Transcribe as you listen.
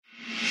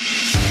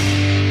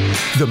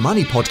The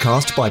Money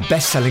Podcast by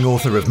best-selling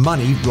author of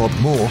Money, Rob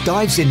Moore,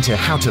 dives into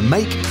how to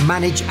make,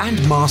 manage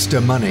and master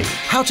money.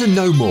 How to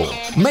know more,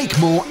 make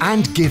more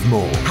and give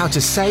more. How to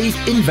save,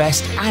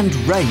 invest and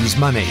raise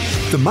money.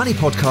 The Money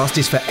Podcast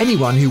is for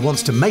anyone who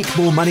wants to make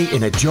more money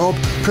in a job,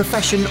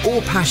 profession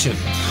or passion.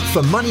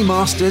 For money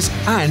masters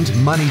and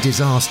money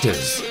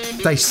disasters.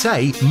 They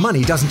say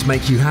money doesn't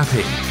make you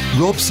happy.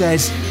 Rob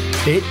says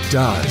it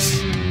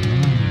does.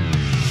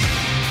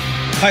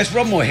 Hi, it's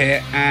Rob Moore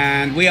here,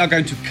 and we are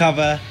going to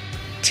cover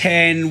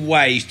 10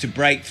 ways to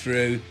break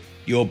through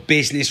your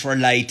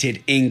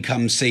business-related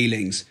income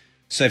ceilings.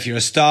 So if you're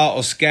a start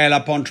or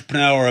scale-up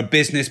entrepreneur or a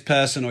business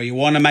person or you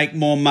want to make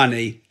more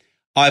money,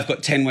 I've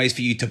got 10 ways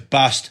for you to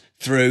bust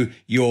through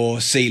your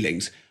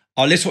ceilings.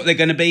 I'll list what they're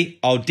going to be,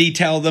 I'll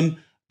detail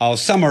them, I'll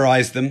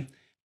summarize them.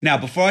 Now,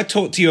 before I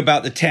talk to you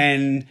about the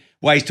 10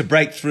 ways to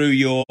break through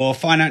your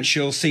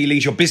financial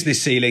ceilings, your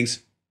business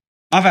ceilings,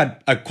 I've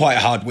had quite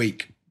a hard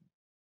week.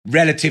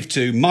 Relative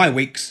to my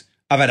weeks,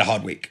 I've had a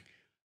hard week.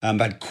 I've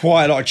had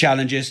quite a lot of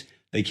challenges.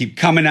 They keep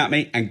coming at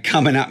me and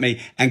coming at me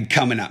and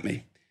coming at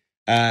me.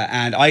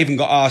 And I even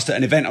got asked at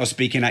an event I was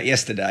speaking at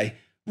yesterday,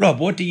 Rob,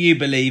 what do you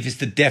believe is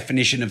the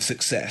definition of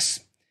success?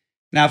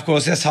 Now, of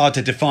course, that's hard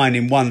to define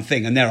in one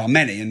thing, and there are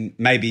many. And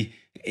maybe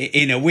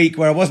in a week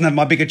where I wasn't having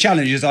my bigger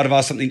challenges, I'd have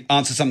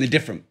answered something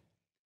different.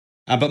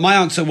 But my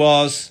answer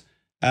was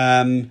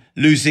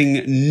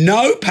losing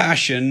no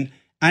passion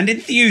and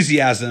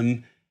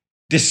enthusiasm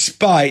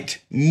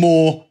despite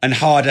more and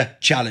harder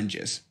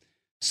challenges.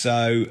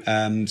 So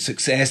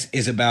success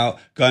is about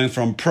going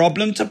from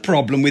problem to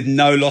problem with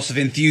no loss of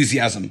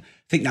enthusiasm.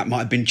 I think that might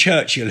have been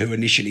Churchill who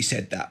initially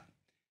said that.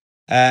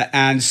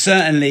 And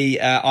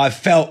certainly I've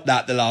felt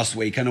that the last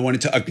week, and I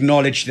wanted to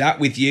acknowledge that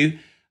with you.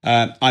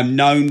 I'm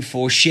known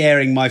for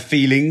sharing my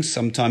feelings.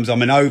 Sometimes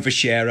I'm an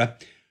oversharer,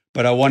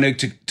 but I wanted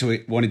to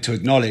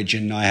acknowledge,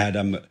 and I had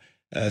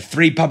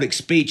 3 public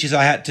speeches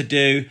I had to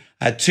do.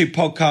 I had 2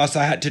 podcasts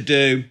I had to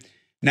do.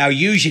 Now,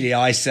 usually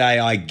I say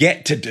I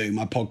get to do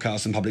my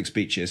podcasts and public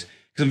speeches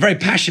because I'm very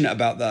passionate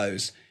about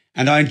those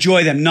and I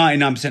enjoy them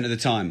 99% of the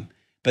time.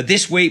 But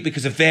this week,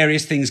 because of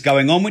various things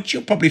going on, which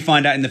you'll probably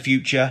find out in the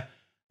future,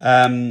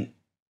 I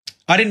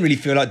didn't really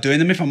feel like doing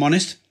them, if I'm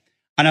honest.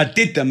 And I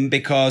did them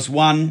because,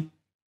 one,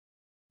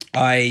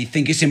 I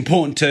think it's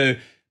important to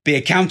be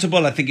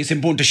accountable. I think it's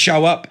important to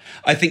show up.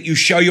 I think you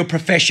show your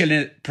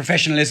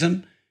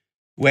professionalism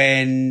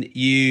when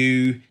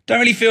you don't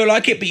really feel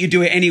like it, but you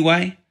do it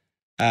anyway.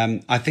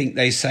 I think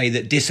they say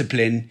that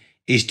discipline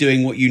is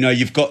doing what you know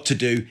you've got to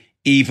do,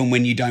 even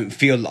when you don't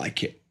feel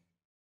like it.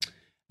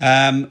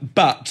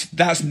 But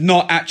that's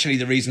not actually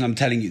the reason I'm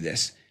telling you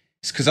this.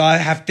 It's because I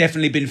have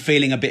definitely been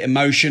feeling a bit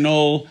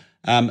emotional,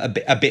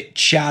 a bit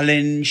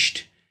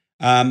challenged.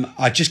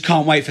 I just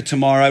can't wait for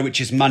tomorrow,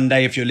 which is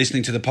Monday. If you're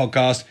listening to the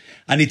podcast,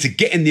 I need to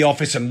get in the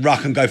office and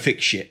ruck and go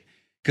fix shit.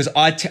 Because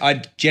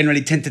I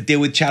generally tend to deal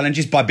with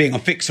challenges by being a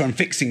fixer and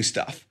fixing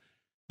stuff.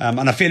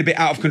 And I feel a bit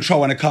out of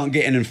control when I can't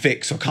get in and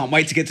fix. So I can't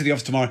wait to get to the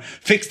office tomorrow.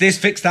 Fix this,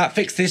 fix that,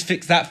 fix this,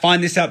 fix that,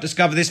 find this out,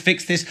 discover this,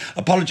 fix this,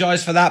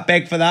 apologize for that,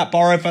 beg for that,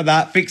 borrow for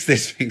that, fix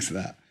this, fix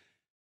that.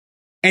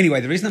 Anyway,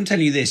 the reason I'm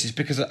telling you this is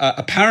because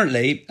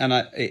apparently, and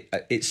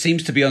it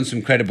seems to be on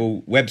some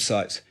credible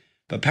websites,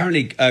 but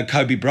apparently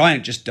Kobe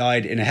Bryant just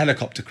died in a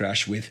helicopter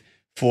crash with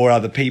 4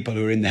 other people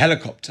who were in the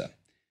helicopter.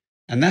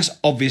 And that's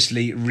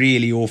obviously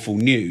really awful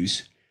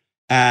news.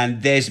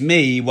 And there's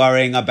me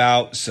worrying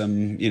about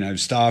some,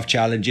 staff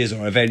challenges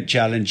or event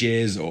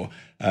challenges or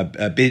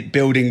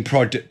building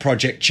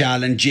project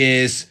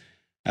challenges,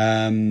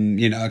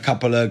 a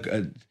couple of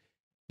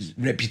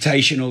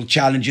reputational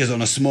challenges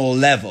on a small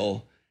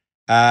level.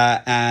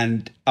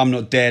 And I'm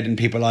not dead and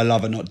people I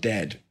love are not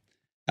dead.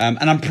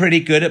 And I'm pretty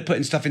good at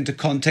putting stuff into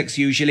context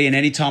usually. And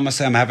anytime I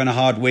say I'm having a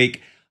hard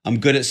week, I'm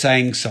good at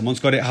saying someone's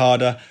got it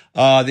harder.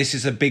 This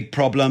is a big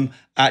problem.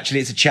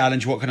 Actually, it's a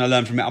challenge. What can I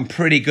learn from it? I'm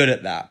pretty good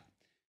at that.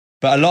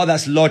 But a lot of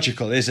that's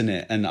logical, isn't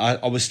it? And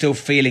I was still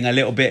feeling a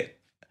little bit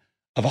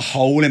of a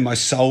hole in my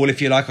soul,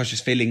 if you like. I was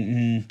just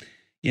feeling,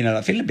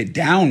 feeling a bit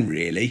down,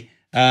 really.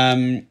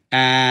 And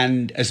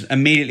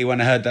immediately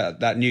when I heard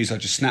that news, I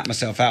just snapped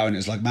myself out. And it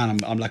was like, man,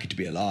 I'm lucky to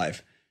be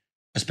alive.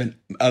 I spent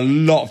a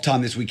lot of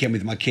time this weekend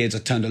with my kids. I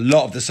turned a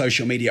lot of the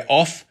social media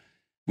off,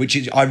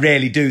 I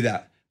rarely do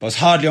that. But I was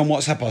hardly on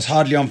WhatsApp. I was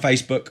hardly on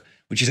Facebook,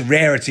 which is a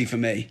rarity for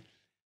me.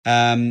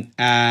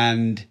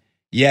 And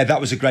yeah,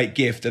 that was a great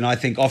gift. And I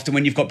think often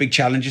when you've got big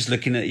challenges,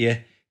 looking at your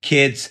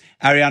kids,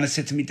 Ariana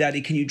said to me,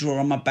 Daddy, can you draw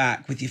on my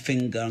back with your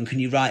finger and can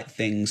you write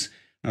things?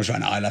 And I was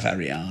writing, I love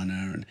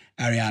Ariana and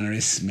Ariana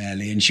is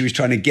smelly. And she was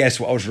trying to guess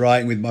what I was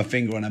writing with my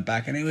finger on her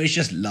back. And it was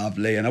just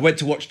lovely. And I went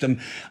to watch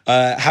them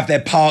have their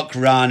park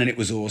run and it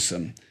was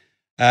awesome.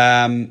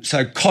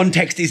 So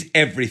context is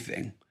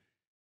everything.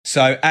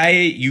 So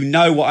you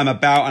know what I'm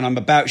about and I'm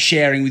about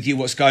sharing with you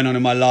what's going on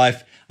in my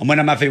life. And when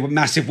I'm having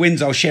massive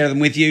wins, I'll share them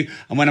with you.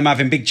 And when I'm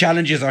having big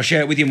challenges, I'll share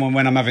it with you. And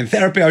when I'm having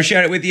therapy, I'll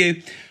share it with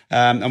you.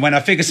 And when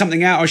I figure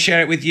something out, I'll share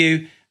it with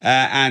you.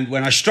 And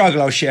when I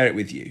struggle, I'll share it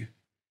with you.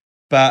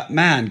 But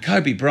man,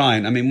 Kobe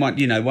Bryant, I mean,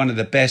 one of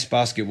the best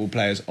basketball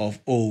players of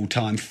all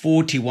time,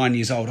 41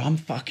 years old. I'm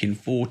fucking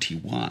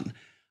 41.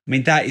 I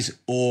mean, that is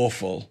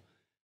awful.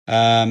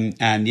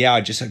 And yeah, I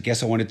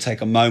guess I wanted to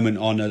take a moment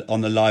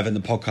on the live and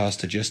the podcast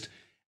to just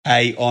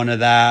honour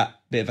that.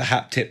 Bit of a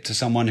hat tip to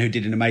someone who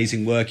did an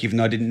amazing work, even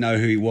though I didn't know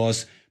who he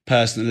was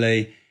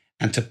personally,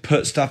 and to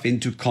put stuff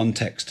into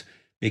context,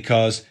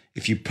 because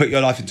if you put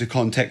your life into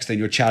context, then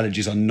your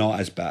challenges are not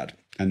as bad.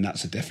 And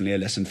that's definitely a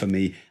lesson for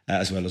me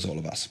as well as all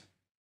of us.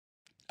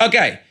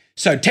 Okay,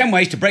 so 10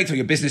 ways to break through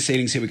your business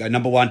ceilings. Here we go.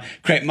 Number 1,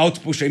 create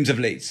multiple streams of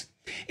leads.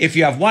 If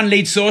you have one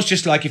lead source,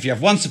 just like if you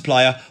have one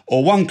supplier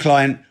or one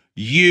client,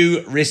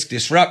 you risk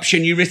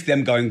disruption. You risk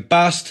them going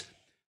bust.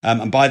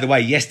 And by the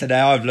way,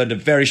 yesterday I've learned a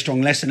very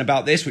strong lesson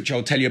about this, which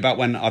I'll tell you about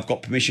when I've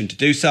got permission to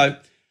do so.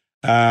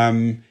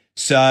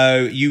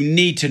 So you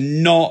need to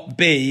not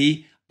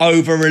be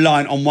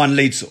over-reliant on one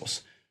lead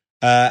source.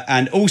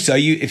 And also,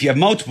 if you have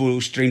multiple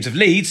streams of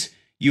leads,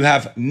 you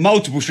have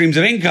multiple streams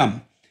of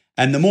income.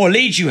 And the more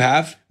leads you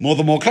have,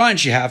 the more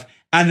clients you have,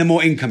 and the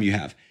more income you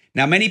have.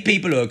 Now, many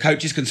people who are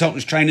coaches,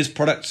 consultants, trainers,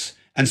 products,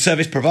 and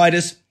service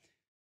providers,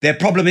 their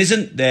problem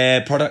isn't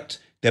their product.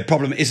 Their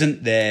problem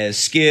isn't their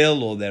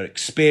skill or their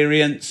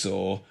experience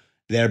or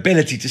their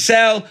ability to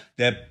sell.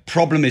 Their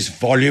problem is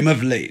volume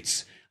of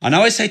leads. And I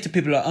always say to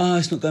people, like, oh,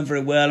 it's not going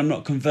very well. I'm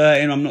not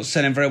converting. I'm not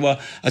selling very well.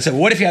 I say, well,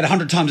 what if you had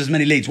 100 times as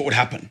many leads? What would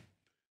happen?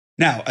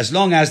 Now, as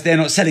long as they're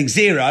not selling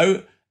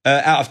 0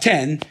 out of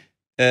 10,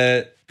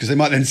 because they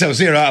might then sell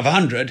 0 out of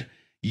 100,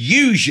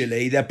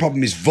 usually their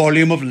problem is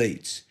volume of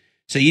leads.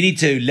 So you need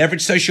to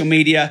leverage social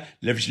media,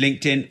 leverage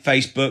LinkedIn,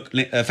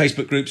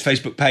 Facebook groups,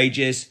 Facebook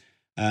pages,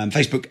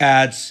 Facebook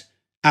ads,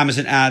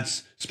 Amazon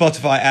ads,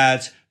 Spotify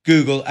ads,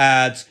 Google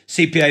ads,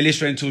 CPA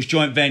list rentals,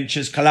 joint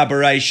ventures,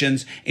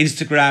 collaborations,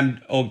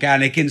 Instagram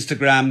organic,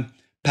 Instagram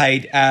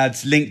paid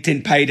ads,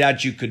 LinkedIn paid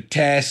ads you could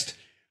test,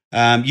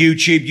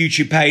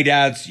 YouTube paid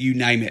ads, you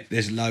name it.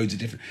 There's loads of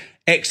different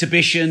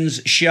exhibitions,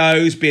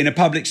 shows, being a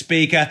public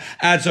speaker,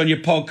 ads on your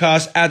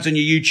podcast, ads on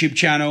your YouTube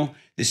channel.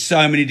 There's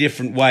so many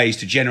different ways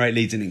to generate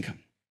leads and income.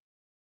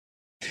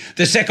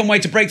 The second way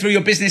to break through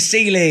your business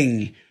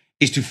ceiling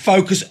is to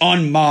focus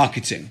on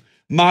marketing.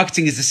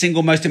 Marketing is the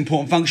single most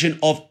important function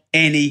of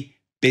any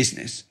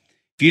business.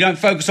 If you don't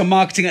focus on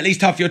marketing at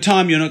least half your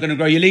time, you're not going to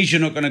grow your leads, you're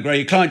not going to grow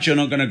your clients, you're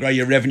not going to grow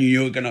your revenue,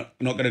 you're not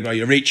going to grow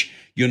your reach,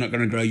 you're not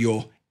going to grow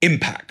your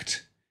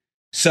impact.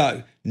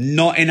 So,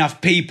 not enough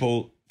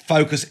people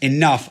focus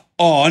enough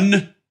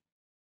on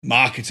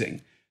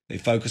marketing. They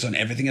focus on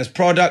everything as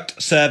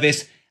product,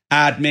 service,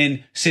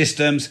 admin,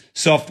 systems,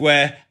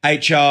 software,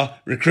 HR,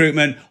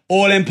 recruitment,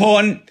 all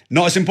important,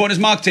 not as important as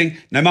marketing.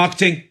 No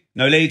marketing,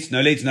 no leads,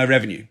 no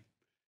revenue.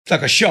 It's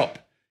like a shop.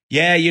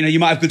 Yeah, you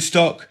might have good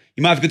stock,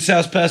 you might have a good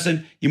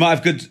salesperson, you might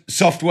have good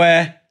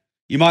software,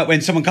 you might,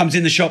 when someone comes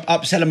in the shop,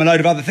 upsell them a load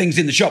of other things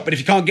in the shop, but if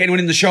you can't get anyone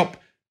in the shop,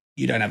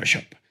 you don't have a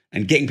shop.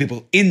 And getting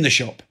people in the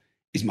shop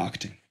is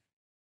marketing.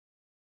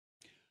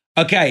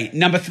 Okay,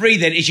 number 3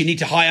 then is you need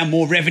to hire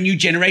more revenue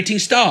generating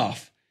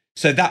staff.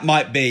 So that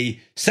might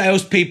be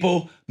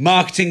salespeople,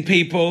 marketing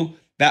people,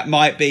 that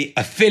might be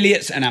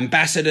affiliates and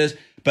ambassadors,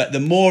 but the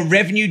more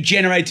revenue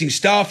generating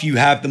staff you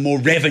have, the more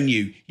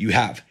revenue you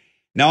have.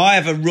 Now, I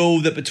have a rule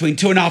that between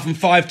 2.5 and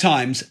 5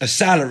 times a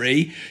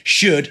salary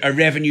should a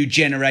revenue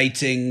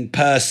generating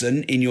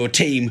person in your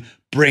team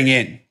bring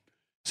in.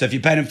 So if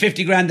you're paying them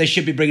 50 grand, they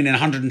should be bringing in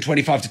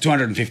 125 to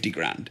 250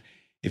 grand.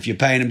 If you're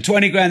paying them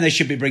 20 grand, they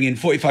should be bringing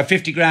 45,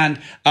 50 grand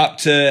up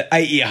to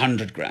 80,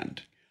 100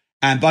 grand.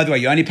 And by the way,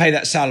 you only pay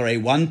that salary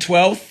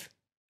 1/12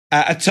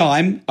 at a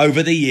time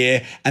over the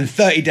year and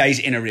 30 days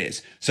in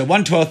arrears. So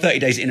 1/12, 30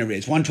 days in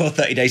arrears, 1/12,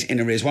 30 days in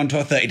arrears,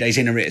 1/12, 30 days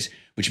in arrears,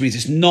 which means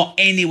it's not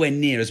anywhere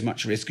near as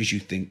much risk as you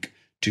think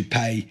to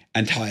pay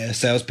and hire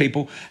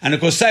salespeople. And of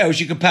course, sales,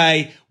 you could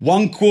pay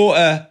 1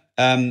 quarter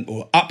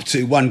or up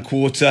to 1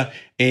 quarter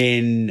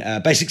in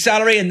basic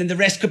salary, and then the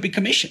rest could be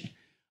commission.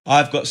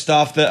 I've got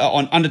staff that are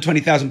on under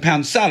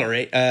 £20,000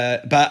 salary,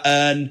 but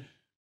earn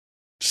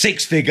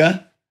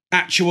 6-figure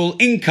actual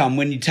income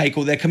when you take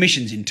all their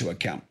commissions into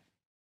account.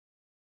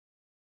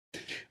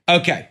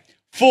 Okay,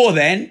 4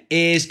 then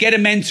is get a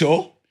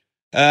mentor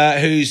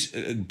who's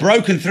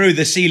broken through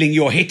the ceiling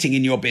you're hitting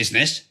in your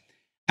business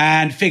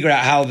and figure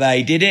out how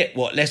they did it,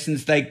 what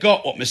lessons they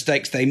got, what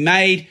mistakes they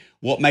made,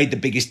 what made the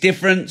biggest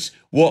difference,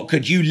 what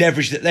could you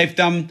leverage that they've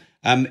done.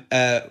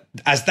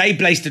 As they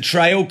blazed a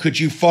trail, could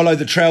you follow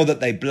the trail that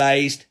they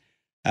blazed?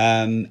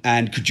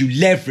 And could you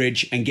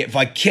leverage and get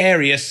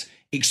vicarious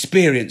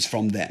experience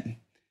from them?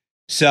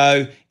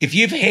 So if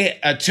you've hit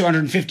a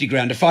 250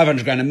 grand, a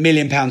 500 grand, £1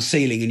 million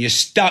ceiling and you're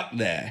stuck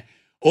there,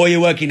 or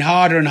you're working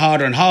harder and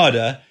harder and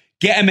harder,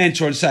 get a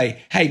mentor and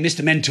say, hey,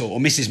 Mr. Mentor or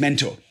Mrs.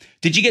 Mentor,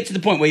 did you get to the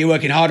point where you're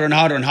working harder and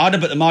harder and harder,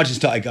 but the margin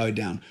started going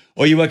down?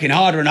 Or you're working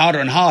harder and harder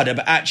and harder,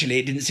 but actually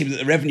it didn't seem that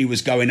the revenue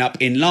was going up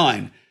in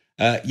line?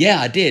 Yeah,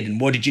 I did.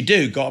 And what did you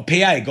do? Got a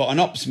PA, got an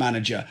ops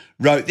manager,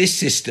 wrote this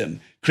system,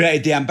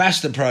 created the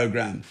ambassador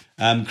program,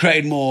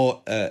 created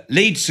more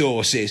lead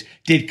sources,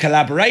 did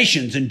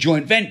collaborations and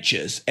joint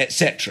ventures,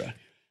 etc.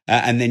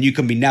 and then you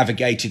can be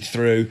navigated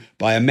through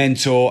by a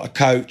mentor, a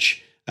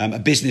coach, a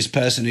business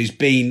person who's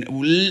been,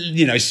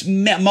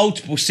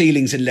 multiple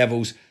ceilings and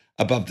levels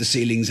above the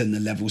ceilings and the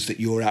levels that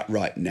you're at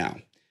right now.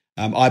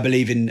 I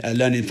believe in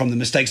learning from the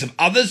mistakes of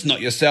others, not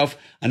yourself.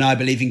 And I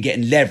believe in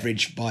getting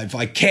leverage by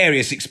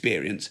vicarious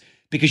experience,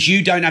 because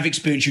you don't have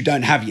experience you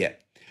don't have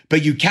yet.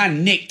 But you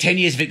can nick 10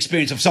 years of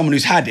experience of someone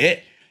who's had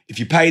it if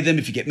you pay them,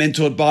 if you get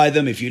mentored by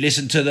them, if you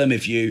listen to them,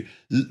 if you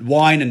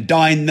wine and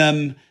dine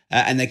them,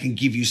 and they can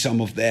give you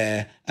some of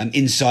their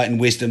insight and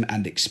wisdom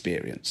and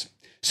experience.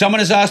 Someone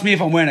has asked me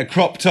if I'm wearing a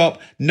crop top.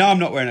 No, I'm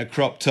not wearing a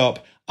crop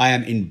top. I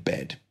am in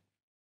bed.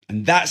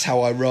 And that's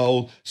how I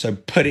roll. So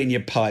put it in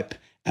your pipe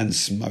and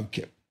smoke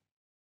it.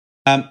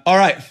 All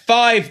right,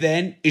 5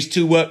 then is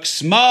to work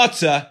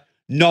smarter,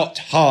 not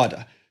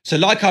harder. So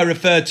like I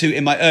referred to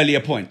in my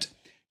earlier point,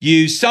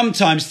 you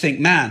sometimes think,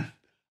 man,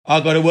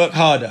 I've got to work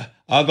harder.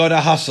 I've got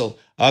to hustle.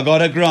 I've got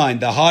to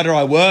grind. The harder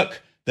I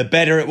work, the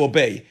better it will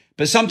be.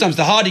 But sometimes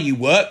the harder you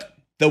work,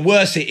 the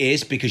worse it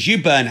is, because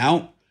you burn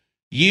out.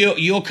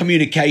 Your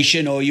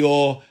communication or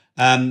your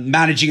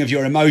managing of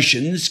your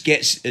emotions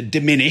gets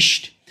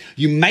diminished.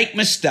 You make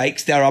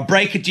mistakes. There are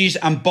breakages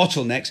and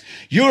bottlenecks.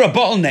 You're a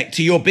bottleneck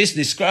to your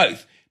business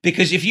growth,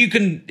 because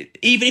even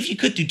if you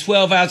could do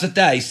 12 hours a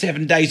day,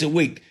 7 days a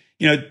week,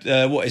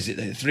 what is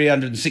it?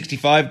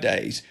 365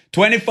 days,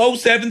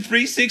 24/7,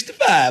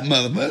 365.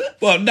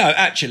 Well, no,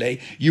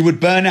 actually, you would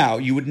burn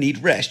out. You would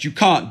need rest. You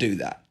can't do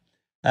that.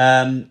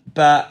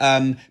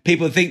 But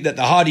people think that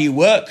the harder you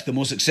work, the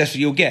more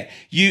successful you'll get.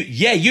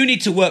 You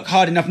need to work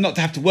hard enough not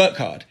to have to work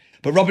hard.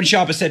 But Robin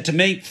Sharper said to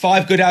me,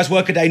 5 good hours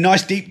work a day,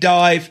 nice deep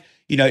dive,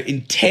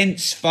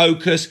 intense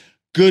focus,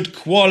 good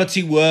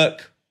quality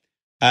work.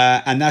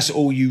 And that's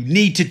all you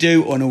need to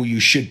do and all you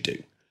should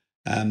do.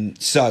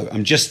 So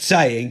I'm just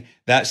saying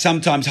that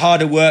sometimes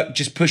harder work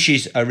just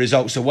pushes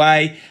results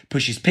away,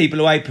 pushes people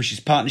away,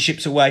 pushes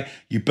partnerships away.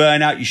 You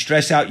burn out, you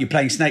stress out, you're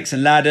playing snakes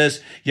and ladders.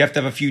 You have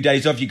to have a few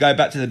days off. You go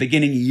back to the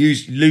beginning, you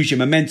lose your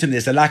momentum.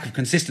 There's a lack of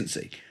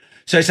consistency.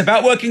 So it's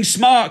about working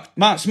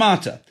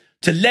smarter,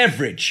 to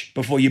leverage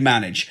before you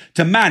manage,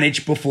 to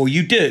manage before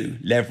you do,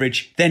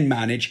 leverage, then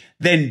manage,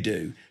 then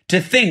do,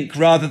 to think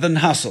rather than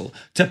hustle,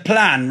 to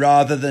plan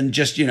rather than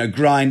just,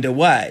 grind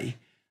away.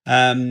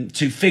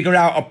 To figure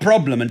out a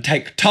problem and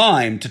take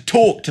time to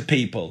talk to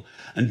people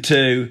and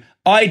to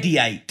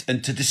ideate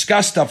and to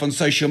discuss stuff on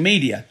social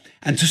media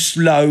and to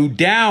slow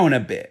down a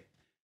bit.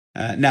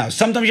 Now,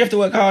 sometimes you have to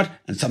work hard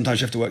and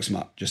sometimes you have to work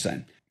smart, just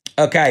saying.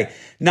 Okay,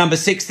 number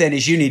 6 then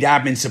is you need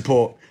admin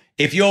support.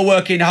 If you're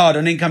working hard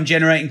on income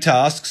generating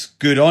tasks,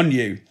 good on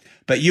you.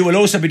 But you will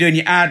also be doing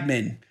your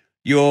admin.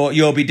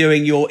 You'll be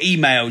doing your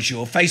emails,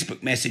 your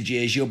Facebook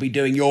messages, you'll be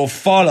doing your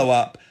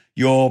follow-up,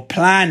 your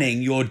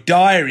planning, your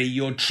diary,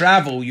 your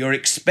travel, your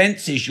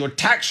expenses, your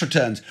tax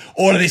returns.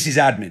 All of this is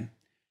admin.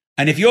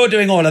 And if you're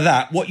doing all of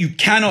that, what you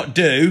cannot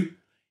do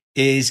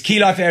is key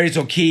life areas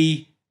or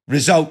key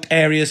result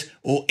areas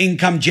or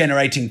income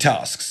generating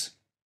tasks.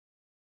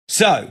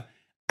 So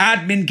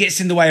admin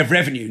gets in the way of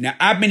revenue. Now,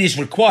 admin is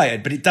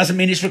required, but it doesn't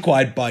mean it's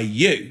required by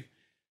you.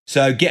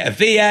 So get a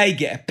VA,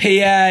 get a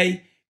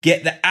PA,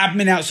 get the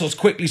admin outsourced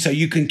quickly so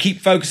you can keep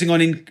focusing on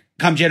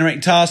income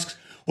generating tasks.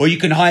 Or you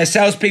can hire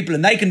salespeople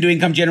and they can do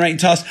income generating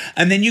tasks,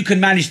 and then you can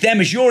manage them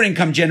as your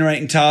income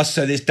generating tasks.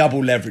 So there's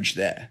double leverage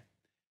there.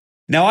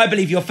 Now, I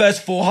believe your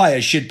first 4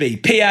 hires should be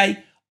PA,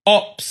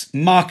 ops,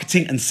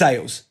 marketing, and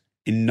sales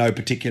in no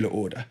particular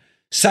order.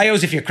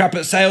 Sales, if you're crap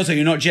at sales or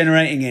you're not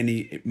generating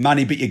any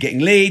money, but you're getting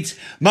leads.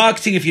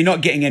 Marketing, if you're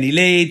not getting any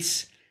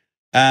leads.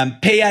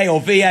 PA or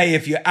VA,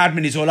 if your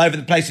admin is all over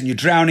the place and you're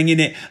drowning in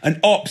it.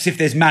 And ops, if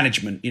there's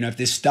management, if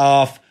there's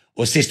staff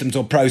or systems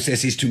or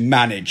processes to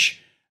manage.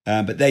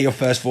 But they're your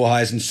first 4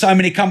 hires. And so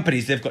many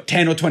companies, they've got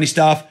 10 or 20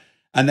 staff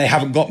and they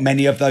haven't got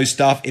many of those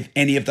staff. If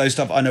any of those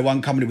staff, I know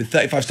one company with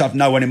 35 staff,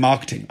 no one in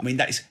marketing. I mean,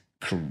 that is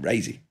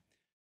crazy.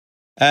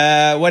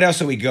 What else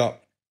have we got?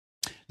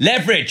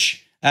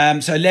 Leverage.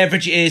 So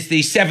leverage is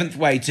the 7th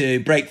way to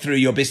break through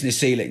your business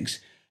ceilings.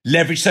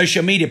 Leverage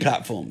social media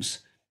platforms.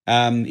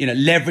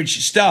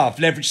 Leverage staff,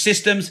 leverage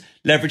systems,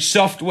 leverage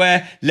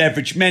software,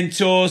 leverage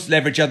mentors,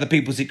 leverage other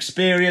people's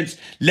experience,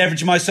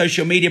 leverage my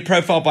social media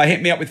profile by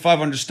hitting me up with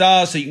 500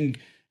 stars so you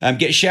can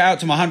get a shout out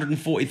to my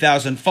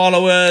 140,000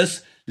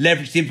 followers,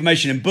 leverage the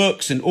information in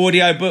books and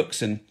audio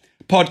books and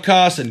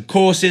podcasts and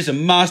courses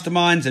and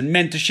masterminds and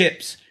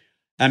mentorships.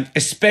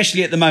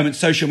 Especially at the moment,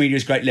 social media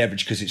is great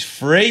leverage because it's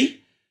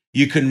free.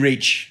 You can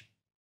reach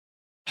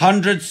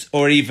hundreds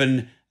or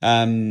even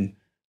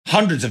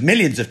hundreds of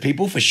millions of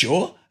people for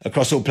sure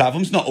across all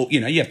platforms. Not all,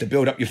 you have to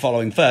build up your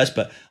following first,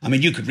 but I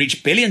mean, you could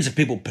reach billions of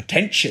people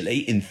potentially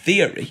in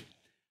theory.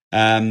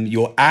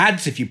 Your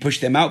ads, if you push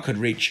them out, could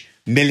reach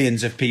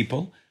millions of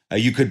people.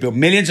 You could build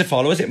millions of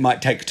followers. It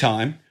might take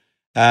time.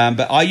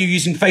 But are you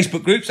using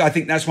Facebook groups? I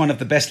think that's one of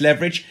the best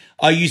leverage.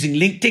 Are you using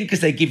LinkedIn because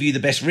they give you the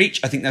best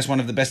reach? I think that's one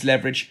of the best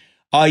leverage.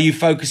 Are you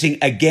focusing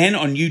again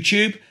on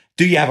YouTube?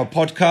 Do you have a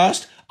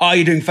podcast? Are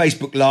you doing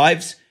Facebook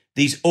Lives?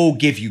 These all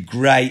give you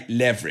great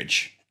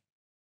leverage.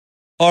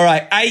 All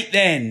right,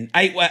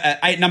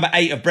 number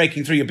eight of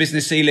breaking through your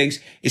business ceilings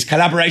is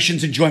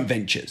collaborations and joint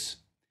ventures.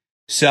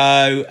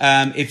 So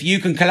if you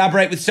can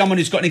collaborate with someone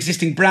who's got an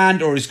existing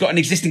brand or who's got an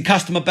existing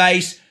customer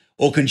base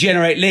or can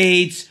generate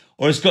leads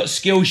or has got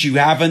skills you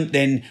haven't,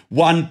 then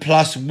 1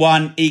 +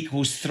 1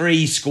 =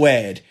 3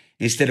 squared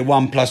instead of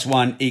 1 +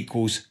 1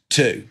 =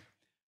 2.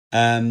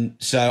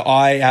 So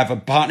I have a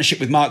partnership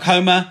with Mark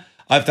Homer.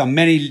 I've done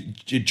many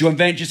joint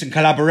ventures and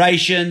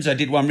collaborations. I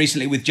did one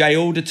recently with Jay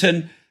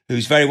Alderton,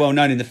 who's very well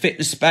known in the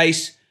fitness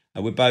space.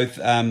 We're both,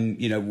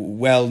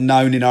 well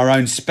known in our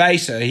own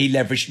space. So he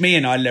leveraged me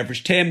and I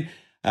leveraged him.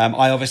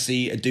 I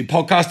obviously do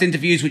podcast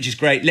interviews, which is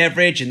great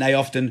leverage, and they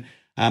often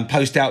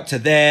post out to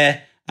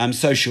their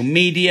social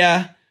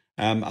media.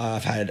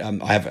 I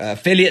have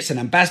affiliates and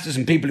ambassadors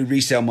and people who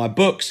resell my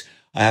books.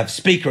 I have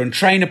speaker and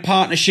trainer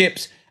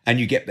partnerships,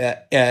 and you get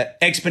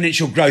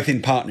exponential growth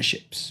in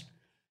partnerships.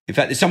 In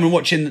fact, there's someone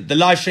watching the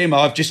live stream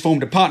I've just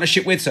formed a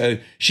partnership with, so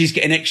she's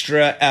getting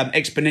extra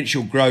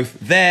exponential growth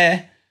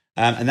there,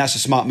 and that's a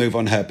smart move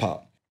on her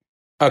part.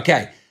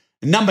 Okay,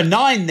 number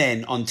 9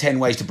 then on 10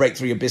 ways to break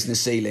through your business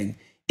ceiling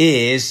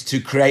is to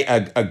create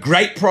a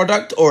great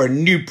product or a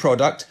new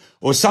product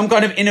or some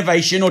kind of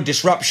innovation or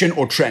disruption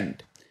or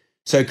trend.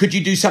 So could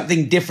you do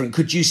something different?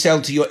 Could you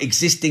sell to your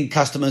existing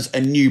customers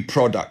a new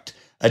product,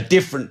 a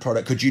different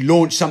product? Could you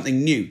launch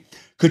something new?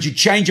 Could you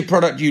change a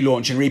product you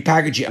launch and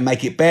repackage it and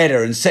make it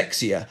better and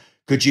sexier?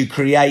 Could you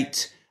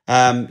create,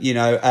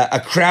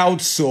 a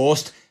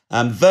crowdsourced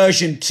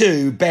version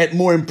 2,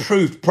 more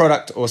improved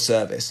product or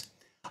service?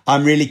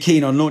 I'm really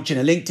keen on launching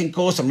a LinkedIn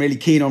course. I'm really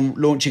keen on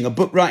launching a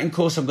book writing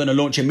course. I'm going to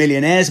launch a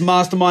Millionaires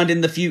Mastermind in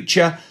the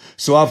future.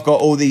 So I've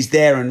got all these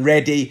there and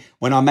ready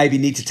when I maybe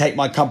need to take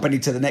my company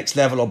to the next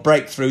level or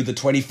break through the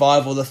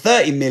 25 or the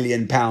 30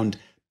 million pound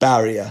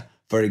barrier,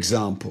 for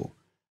example.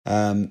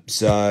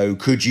 So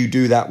could you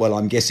do that? Well,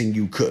 I'm guessing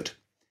you could.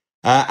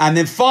 And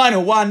then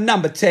final one,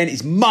 number 10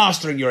 is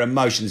mastering your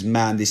emotions.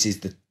 Man, this is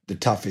the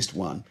toughest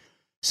one.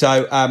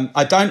 So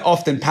I don't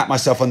often pat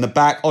myself on the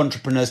back.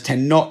 Entrepreneurs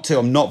tend not to.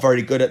 I'm not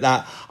very good at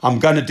that. I'm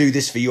going to do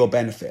this for your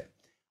benefit.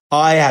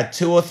 I had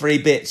 2 or 3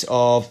 bits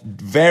of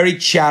very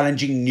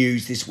challenging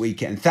news this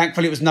weekend.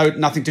 Thankfully, it was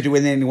nothing to do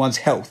with anyone's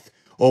health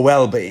or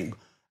well-being,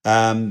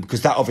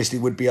 because that obviously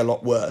would be a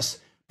lot worse.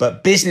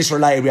 But business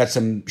related, we had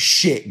some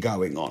shit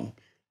going on.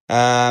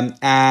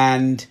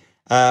 And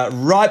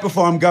right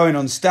before I'm going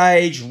on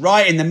stage,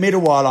 right in the middle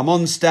while I'm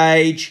on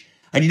stage,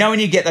 and you know when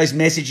you get those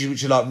messages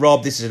which are like,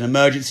 Rob, this is an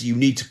emergency, you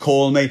need to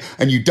call me,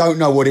 and you don't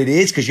know what it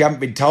is because you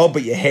haven't been told,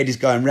 but your head is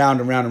going round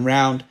and round and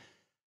round.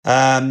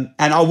 And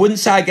I wouldn't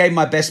say I gave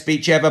my best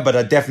speech ever, but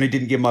I definitely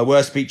didn't give my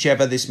worst speech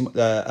ever.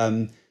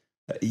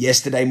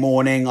 Yesterday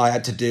morning, I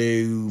had to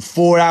do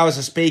 4 hours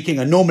of speaking,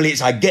 and normally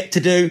it's I get to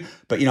do,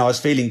 but I was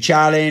feeling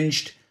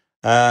challenged.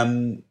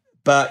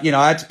 But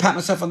I had to pat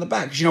myself on the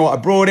back because you know what?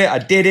 I brought it. I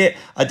did it.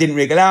 I didn't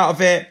wriggle out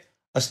of it.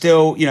 I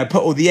still,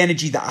 put all the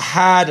energy that I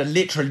had. I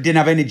literally didn't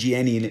have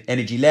any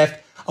energy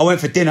left. I went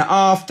for dinner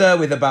after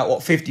with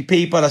about 50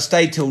 people. I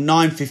stayed till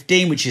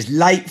 9:15, which is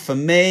late for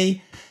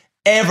me.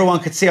 Everyone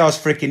could see I was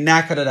freaking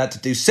knackered. I had to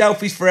do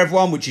selfies for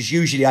everyone, which is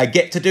usually I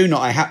get to do, not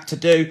I have to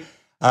do.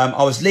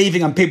 I was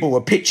leaving and people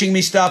were pitching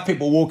me stuff.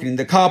 People walking in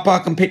the car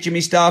park and pitching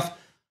me stuff.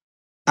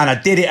 And I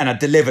did it and I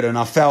delivered. And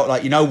I felt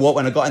like,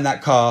 when I got in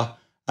that car,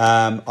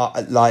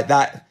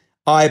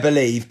 I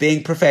believe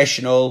being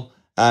professional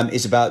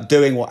is about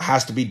doing what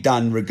has to be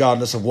done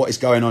regardless of what is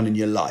going on in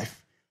your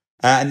life.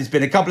 And there's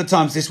been a couple of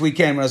times this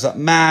weekend when I was like,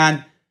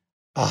 man,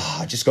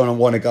 I just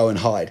want to go and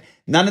hide.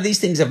 None of these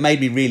things have made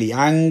me really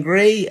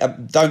angry. I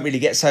don't really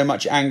get so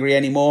much angry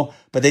anymore,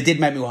 but they did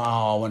make me,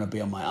 I want to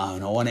be on my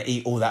own. I want to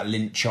eat all that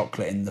Lindt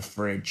chocolate in the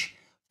fridge.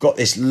 Got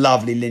this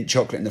lovely Lindt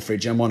chocolate in the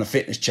fridge and I'm on a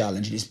fitness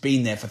challenge and it's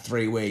been there for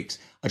 3 weeks.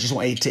 I just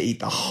want to eat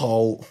the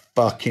whole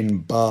fucking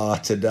bar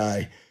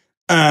today.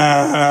 And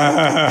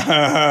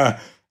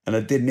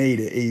I didn't eat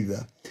it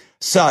either.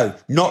 So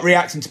not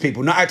reacting to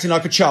people, not acting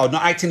like a child,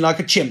 not acting like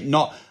a chimp,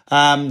 not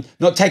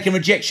taking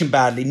rejection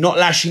badly, not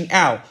lashing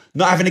out,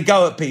 not having a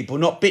go at people,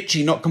 not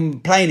bitching, not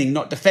complaining,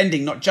 not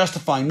defending, not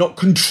justifying, not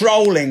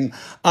controlling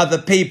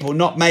other people,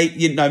 not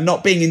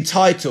being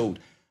entitled,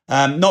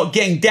 not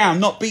getting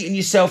down, not beating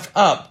yourself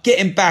up,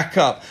 getting back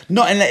up,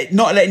 not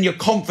letting your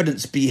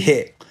confidence be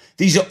hit.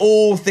 These are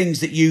all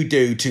things that you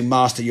do to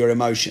master your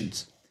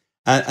emotions.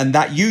 And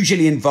that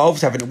usually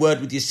involves having a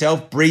word with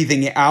yourself,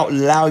 breathing it out,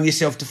 allowing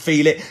yourself to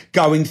feel it,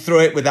 going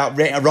through it without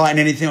writing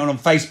anything on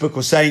Facebook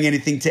or saying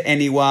anything to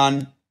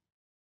anyone.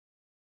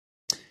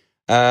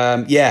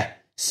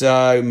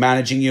 So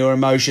managing your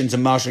emotions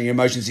and mastering your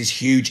emotions is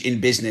huge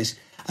in business.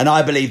 And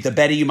I believe the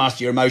better you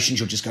master your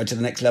emotions, you'll just go to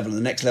the next level and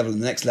the next level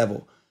and the next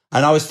level.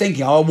 And I was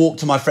thinking, I'll walk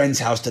to my friend's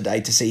house today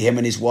to see him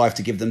and his wife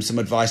to give them some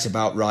advice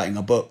about writing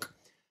a book.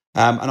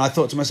 And I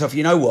thought to myself,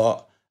 you know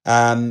what?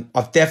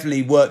 I've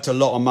definitely worked a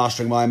lot on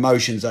mastering my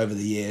emotions over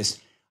the years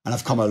and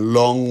I've come a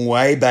long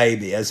way,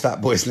 baby, as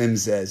Fatboy Slim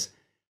says.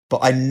 But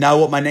I know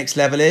what my next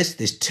level is.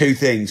 There's 2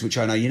 things which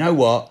I know, you know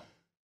what?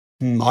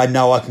 I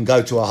know I can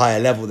go to a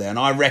higher level there. And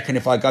I reckon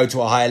if I go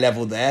to a higher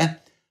level there,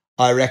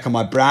 I reckon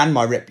my brand,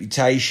 my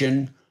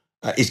reputation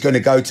is going to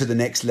go to the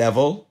next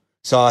level.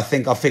 So I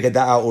think I figured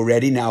that out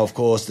already. Now, of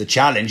course, the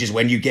challenge is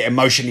when you get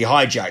emotionally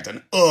hijacked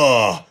and,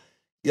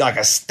 like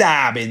a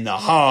stab in the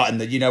heart, and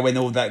when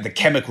all the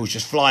chemicals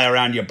just fly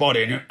around your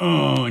body,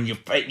 and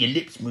your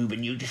lips move,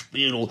 and you just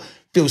feel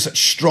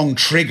such strong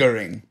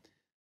triggering.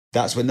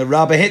 That's when the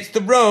rubber hits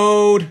the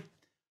road.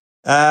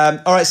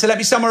 All right, so let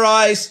me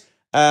summarize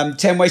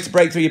 10 ways to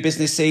break through your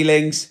business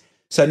ceilings.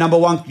 So number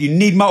one, you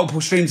need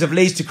multiple streams of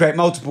leads to create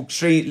multiple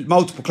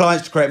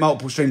clients to create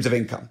multiple streams of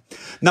income.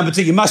 Number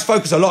two, you must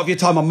focus a lot of your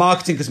time on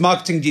marketing, because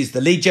marketing is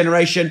the lead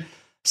generation.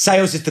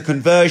 Sales is the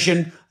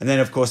conversion. And then,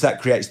 of course,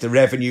 that creates the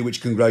revenue, which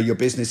can grow your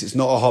business. It's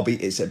not a hobby,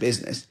 it's a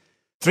business.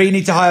 Three, you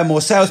need to hire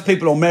more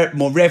salespeople or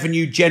more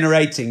revenue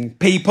generating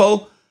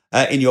people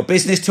in your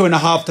business.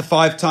 2.5 to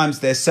 5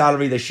 times their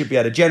salary they should be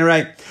able to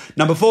generate.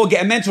 Number four,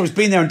 get a mentor who's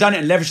been there and done it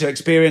and leverage their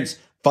experience.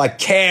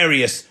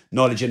 Vicarious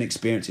knowledge and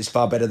experience is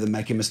far better than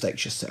making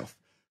mistakes yourself.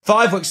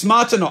 5, work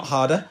smarter, not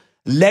harder.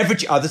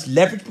 Leverage others.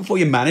 Leverage before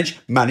you manage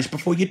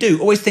before you do.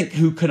 Always think,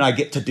 who can I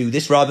get to do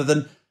this, rather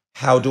than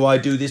how do I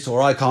do this,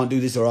 or I can't do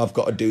this, or I've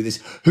got to do this.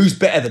 Who's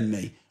better than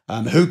me?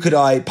 Who could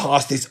I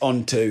pass this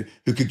on to?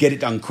 Who could get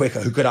it done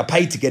quicker? Who could I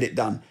pay to get it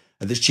done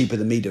that's cheaper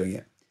than me doing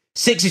it?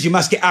 6 is you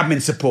must get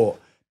admin support.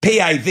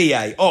 PA,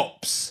 VA,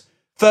 ops.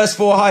 First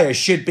 4 hires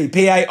should be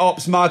PA,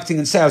 ops, marketing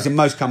and sales in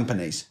most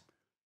companies.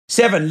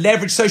 7,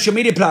 leverage social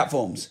media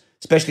platforms,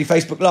 especially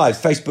Facebook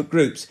Lives, Facebook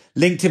groups,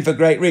 LinkedIn for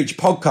great reach,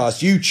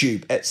 podcasts,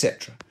 YouTube,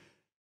 etc.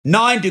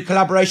 9, do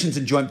collaborations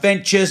and joint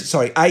ventures.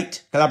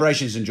 8,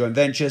 collaborations and joint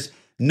ventures.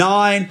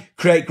 9,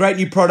 create great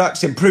new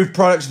products, improve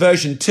products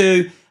version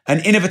 2, an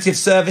innovative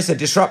service, a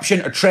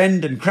disruption, a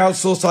trend, and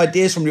crowdsource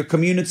ideas from your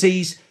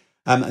communities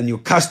and your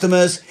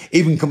customers,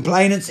 even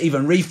complainants,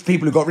 even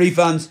people who got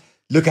refunds.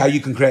 Look how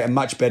you can create a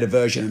much better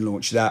version and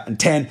launch that. And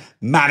 10,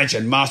 manage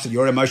and master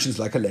your emotions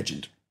like a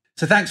legend.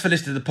 So thanks for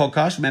listening to the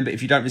podcast. Remember,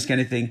 if you don't risk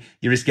anything,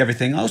 you risk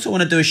everything. I also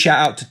want to do a shout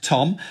out to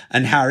Tom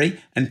and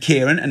Harry and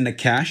Kieran and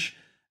Nakash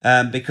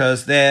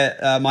because they're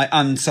my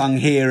unsung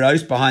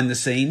heroes behind the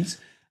scenes.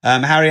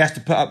 Harry has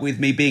to put up with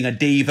me being a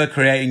diva,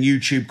 creating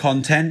YouTube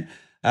content.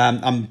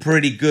 I'm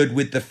pretty good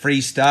with the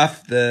free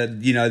stuff, the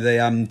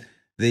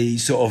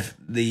sort of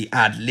the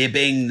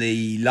ad-libbing,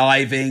 the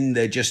living,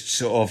 the just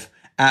sort of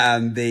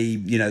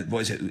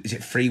what is it? Is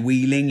it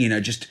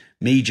freewheeling? Just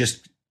me,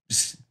 just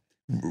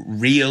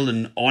real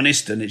and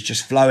honest, and it's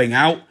just flowing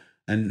out.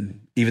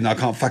 And even though I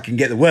can't fucking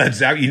get the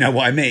words out, you know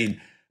what I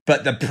mean.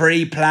 But the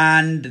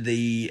pre-planned,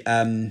 the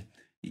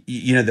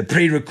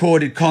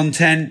pre-recorded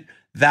content,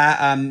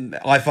 that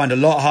I find a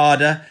lot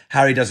harder.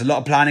 Harry does a lot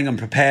of planning and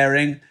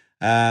preparing.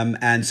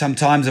 And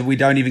sometimes if we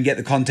don't even get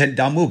the content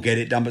done, we'll get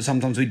it done, but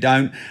sometimes we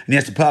don't. And he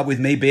has to put up with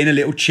me being a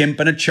little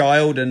chimp and a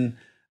child. And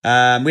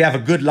we have a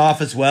good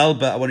laugh as well,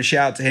 but I want to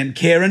shout out to him.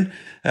 Kieran,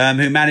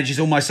 who manages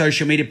all my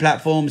social media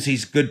platforms.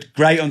 He's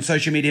great on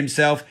social media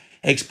himself.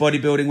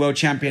 Ex-bodybuilding world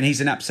champion. He's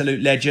an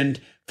absolute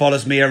legend.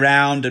 Follows me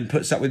around and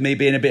puts up with me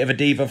being a bit of a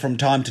diva from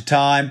time to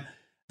time.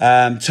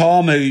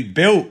 Tom, who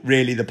built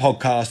really the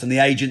podcast and the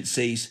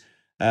agencies.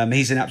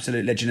 He's an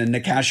absolute legend. And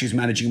Nakash, who's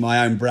managing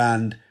my own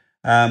brand.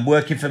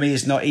 Working for me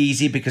is not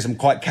easy because I'm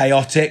quite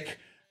chaotic.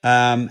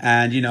 And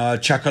I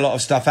chuck a lot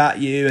of stuff at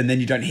you, and then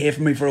you don't hear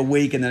from me for a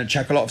week, and then I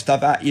chuck a lot of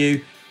stuff at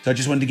you. So I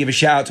just wanted to give a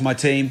shout out to my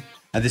team.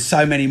 And there's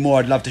so many more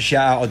I'd love to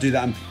shout out. I'll do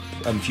that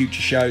on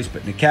future shows.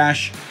 But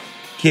Nakash,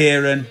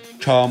 Kieran,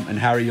 Tom, and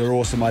Harry, you're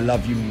awesome. I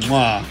love you.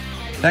 Mwah.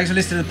 Thanks for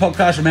listening to the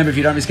podcast. Remember, if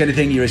you don't risk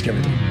anything, you risk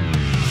everything.